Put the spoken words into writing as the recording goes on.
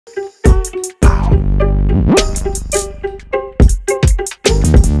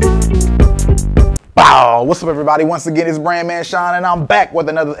Wow, what's up everybody? Once again, it's BrandMan Sean and I'm back with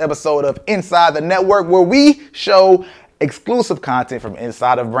another episode of Inside the Network, where we show exclusive content from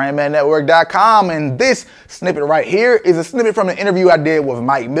inside of BrandManNetwork.com. And this snippet right here is a snippet from an interview I did with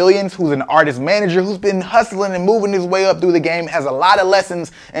Mike Millions, who's an artist manager who's been hustling and moving his way up through the game, has a lot of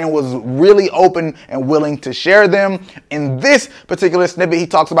lessons, and was really open and willing to share them. In this particular snippet, he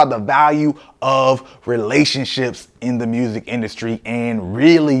talks about the value of relationships in the music industry and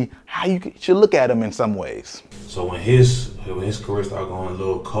really how you should look at them in some ways. So when his career started going a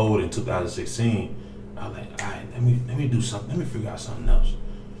little cold in 2016, I was like, all right, let me do something. Let me figure out something else,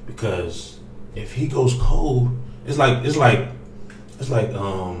 because if he goes cold, it's like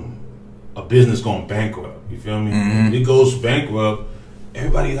a business going bankrupt. You feel me? If it goes bankrupt,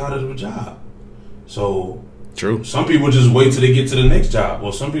 everybody's out of a job. So true. Some people just wait till they get to the next job,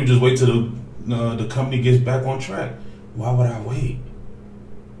 or some people just wait till the company gets back on track. Why would I wait?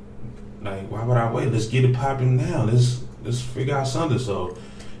 Like, why would I wait? Let's get it popping now. Let's figure out something. So.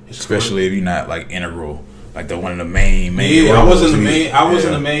 Especially if you're not like integral, like the one of the main. Yeah, I wasn't the main. I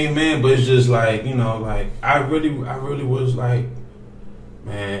wasn't the main man, but it's just like, you know, like I really was like,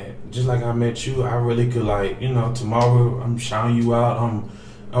 man, just like I met you, I really could, like, you know, tomorrow I'm shouting you out, I'm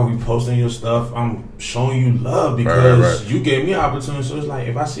reposting your stuff, I'm showing you love because you gave me an opportunity. So it's like,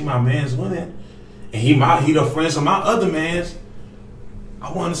 if I see my man's winning, and he the friends of my other man's,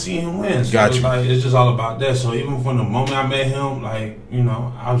 I want to see him win. So it's just all about that. So even from the moment I met him, like, you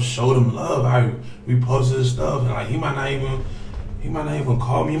know, I showed him love. I reposted his stuff, and like he might not even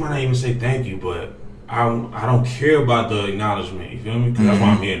call me. He might not even say thank you. But I don't care about the acknowledgement. You feel me? Because that's why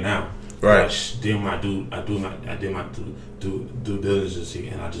I'm here now. Right. I did my due diligence,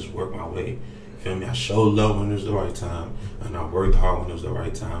 and I just worked my way. You feel me? I showed love when it was the right time, and I worked hard when it was the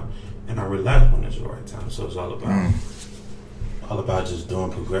right time, and I relaxed when it was the right time. So it's all about. All about just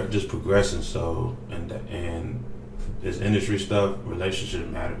progressing. So and this industry stuff, relationship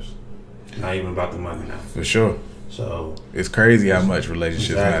matters. Not even about the money now. For sure. So it's crazy how much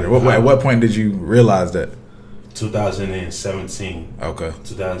relationships matter. At what point did you realize that? 2017. Okay.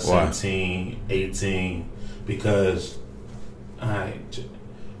 2017, 18, because I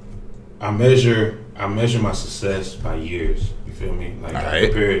measure my success by years. You feel me? Like I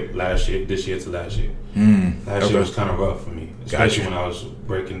compared this year to last year. Last year was kind of rough for me, especially when I was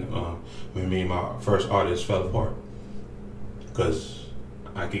breaking. When me and my first artist fell apart, because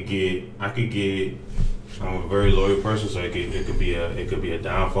I could get. I'm a very loyal person, so it could be a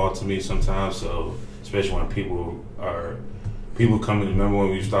downfall to me sometimes. So especially when people come and remember when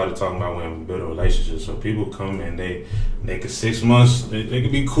we started talking about when building relationships. So people come and they could 6 months. They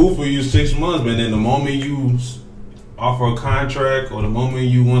could be cool for you 6 months, but then the moment you offer a contract, or the moment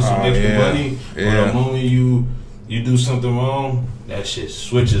you want some extra money, or the moment you do something wrong, that shit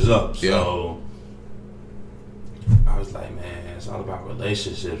switches up. So I was like, man, it's all about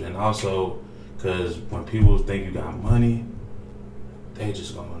relationships. And also because when people think you got money, they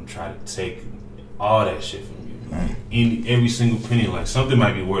just gonna try to take all that shit from you. Like every single penny. Like something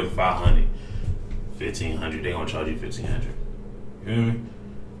might be worth $500, $1,500, they gonna charge you $1,500. You know what I mean?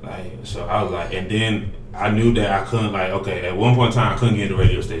 Like, so I was like, and then I knew that I couldn't, like, okay, at one point in time I couldn't get into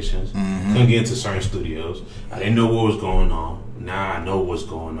radio stations, couldn't get into certain studios. I didn't know what was going on. Now I know what's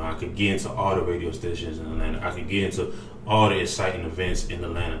going on. I could get into all the radio stations in Atlanta. I could get into all the exciting events in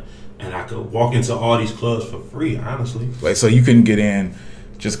Atlanta, and I could walk into all these clubs for free, honestly. Like, so you couldn't get in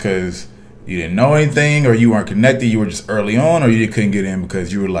just because you didn't know anything, or you weren't connected, you were just early on, or you couldn't get in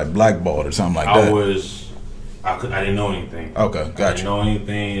because you were like blackballed or something like that? I didn't know anything. Okay, gotcha. I didn't know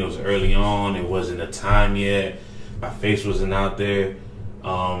anything. It was early on. It wasn't a time yet. My face wasn't out there.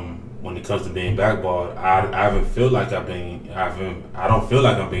 When it comes to being blackballed, I don't feel like I'm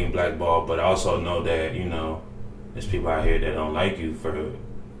being blackballed, but I also know that, you know, there's people out here that don't like you for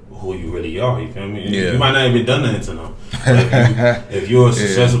who you really are. You feel me? Yeah. You might not even done nothing to them. If you're a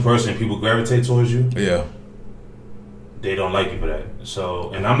successful person, people gravitate towards you. Yeah. They don't like you for that.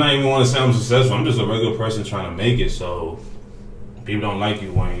 So, and I'm not even want to say I'm successful. I'm just a regular person trying to make it. So, people don't like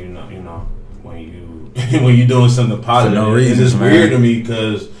you when when you're doing something positive. For no reason, it's weird to me,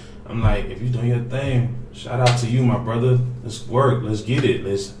 because I'm like, if you're doing your thing, shout out to you, my brother. Let's work. Let's get it.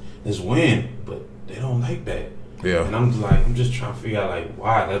 Let's win. But they don't like that. Yeah. And I'm just trying to figure out, like,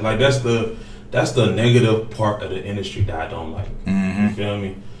 why. Like, that's the negative part of the industry that I don't like. You feel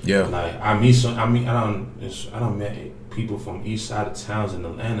me? Yeah. Like, I don't met people from east side of towns in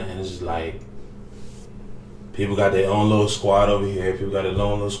Atlanta, and it's just like, people got their own little squad over here. People got their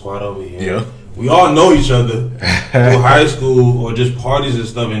own little squad over here. Yeah. we all know each other through high school or just parties and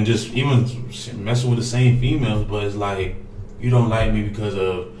stuff, and just even messing with the same females. But it's like, you don't like me because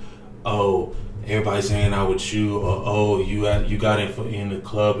of, oh, everybody's hanging out with you, or oh, you got in the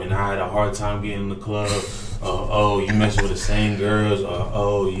club and I had a hard time getting in the club, or oh, you messing with the same girls, or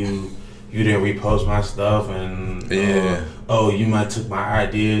oh, you didn't repost my stuff, and oh, you might took my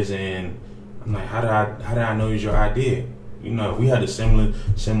ideas. And I'm like, how did I know it was your idea? You know, we had the similar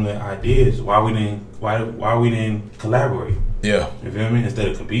ideas. Why we didn't collaborate? Yeah, you feel me? Instead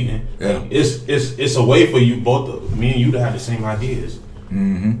of competing, like, it's a way for you both, me and you, to have the same ideas.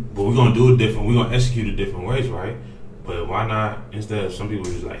 But we're gonna do it different. We're gonna execute it different ways, right? But why not, instead of some people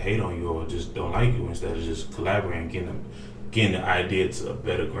just like hate on you or just don't like you, instead of just collaborating, getting the idea to a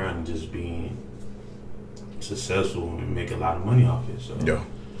better ground and just being successful and make a lot of money off it. So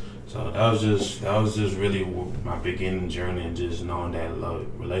so that was just really my beginning journey, and just knowing that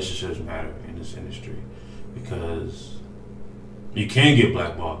relationships matter in this industry, because you can get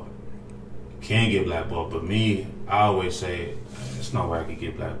blackballed. But me, I always say, it's not where I could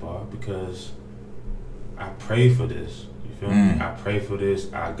get blackballed, because I pray for this. You feel me? I pray for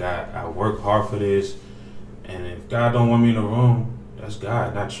this. I work hard for this. And if God don't want me in the room, that's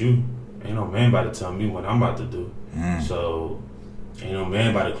God, not you. Ain't no man about to tell me what I'm about to do. So ain't no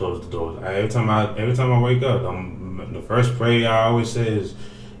man about to close the doors. Every time I wake up, the first prayer I always say is,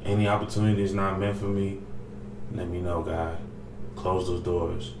 any opportunity is not meant for me, let me know, God. Close those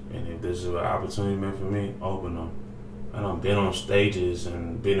doors. And if this is an opportunity meant for me, open them. And I've been on stages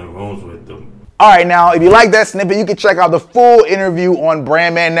and been in rooms with them. All right, now, if you like that snippet, you can check out the full interview on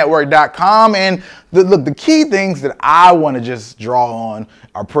BrandManNetwork.com. And the key things that I want to just draw on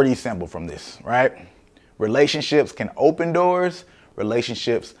are pretty simple from this, right? Relationships can open doors.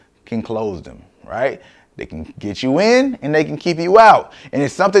 Relationships can close them, right? They can get you in and they can keep you out. And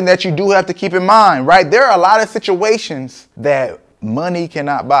it's something that you do have to keep in mind, right? There are a lot of situations that money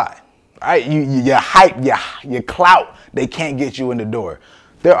cannot buy, right? Your hype, your clout, they can't get you in the door.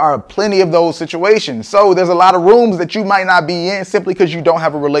 There are plenty of those situations. So there's a lot of rooms that you might not be in simply because you don't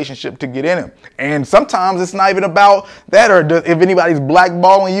have a relationship to get in them. And sometimes it's not even about that, or if anybody's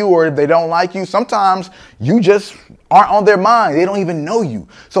blackballing you or if they don't like you. Sometimes you just aren't on their mind. They don't even know you.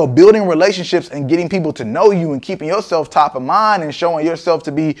 So building relationships and getting people to know you and keeping yourself top of mind and showing yourself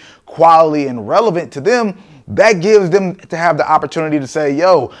to be quality and relevant to them, that gives them to have the opportunity to say,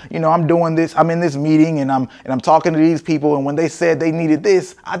 yo, you know, I'm doing this, I'm in this meeting and I'm talking to these people, and when they said they needed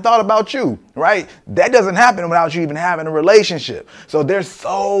this, I thought about you, right? That doesn't happen without you even having a relationship. So there's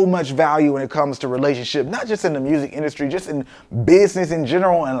so much value when it comes to relationship, not just in the music industry, just in business in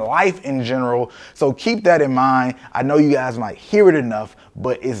general and life in general. So keep that in mind. I know you guys might hear it enough,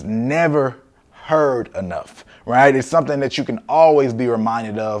 but it's never heard enough, right? It's something that you can always be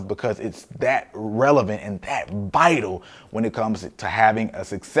reminded of, because it's that relevant and that vital when it comes to having a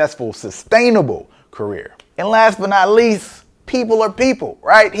successful, sustainable career. And last but not least, people are people,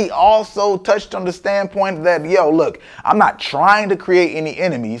 right? He also touched on the standpoint that, yo, look, I'm not trying to create any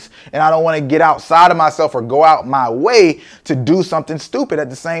enemies, and I don't want to get outside of myself or go out my way to do something stupid at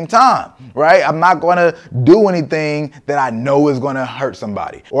the same time, right? I'm not going to do anything that I know is going to hurt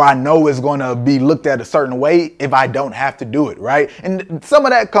somebody, or I know is going to be looked at a certain way if I don't have to do it, right? And some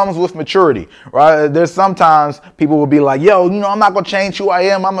of that comes with maturity, right? There's sometimes people will be like, yo, you know, I'm not going to change who I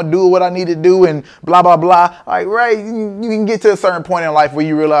am. I'm going to do what I need to do and blah, blah, blah. Like, right, you can get to a certain point in life where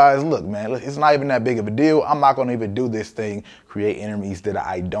you realize, look, man, it's not even that big of a deal. I'm not going to even do this thing, create enemies that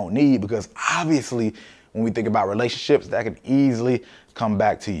I don't need, because obviously when we think about relationships, that can easily come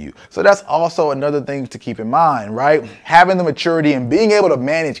back to you. So that's also another thing to keep in mind, right? Having the maturity and being able to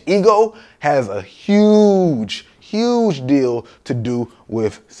manage ego has a huge deal to do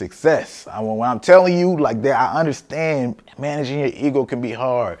with success. When I'm telling you like that, I understand managing your ego can be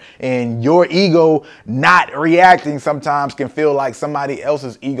hard, and your ego not reacting sometimes can feel like somebody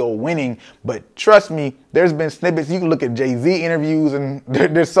else's ego winning. But trust me, there's been snippets. You can look at Jay-Z interviews, and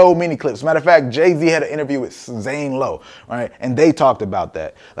there's so many clips. Matter of fact, Jay-Z had an interview with Zane Lowe, right? And they talked about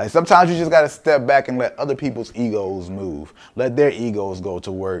that. Like, sometimes you just got to step back and let other people's egos move. Let their egos go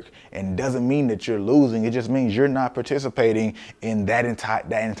to work. And it doesn't mean that you're losing. It just means you're not participating in that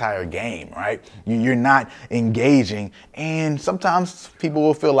entire game, right? You're not engaging. And sometimes people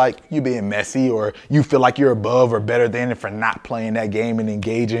will feel like you're being messy, or you feel like you're above or better than it for not playing that game and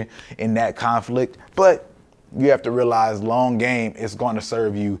engaging in that conflict. But you have to realize long game is going to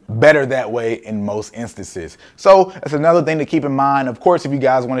serve you better that way in most instances. So that's another thing to keep in mind. Of course, if you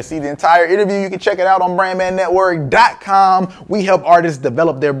guys want to see the entire interview, you can check it out on BrandManNetwork.com. We help artists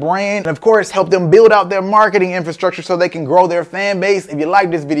develop their brand and of course help them build out their marketing infrastructure so they can grow their fan base. If you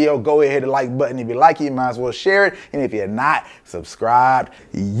like this video, go ahead and hit the like button. If you like it, you might as well share it. And if you're not subscribed,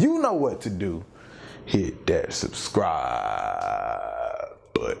 you know what to do. Hit that subscribe.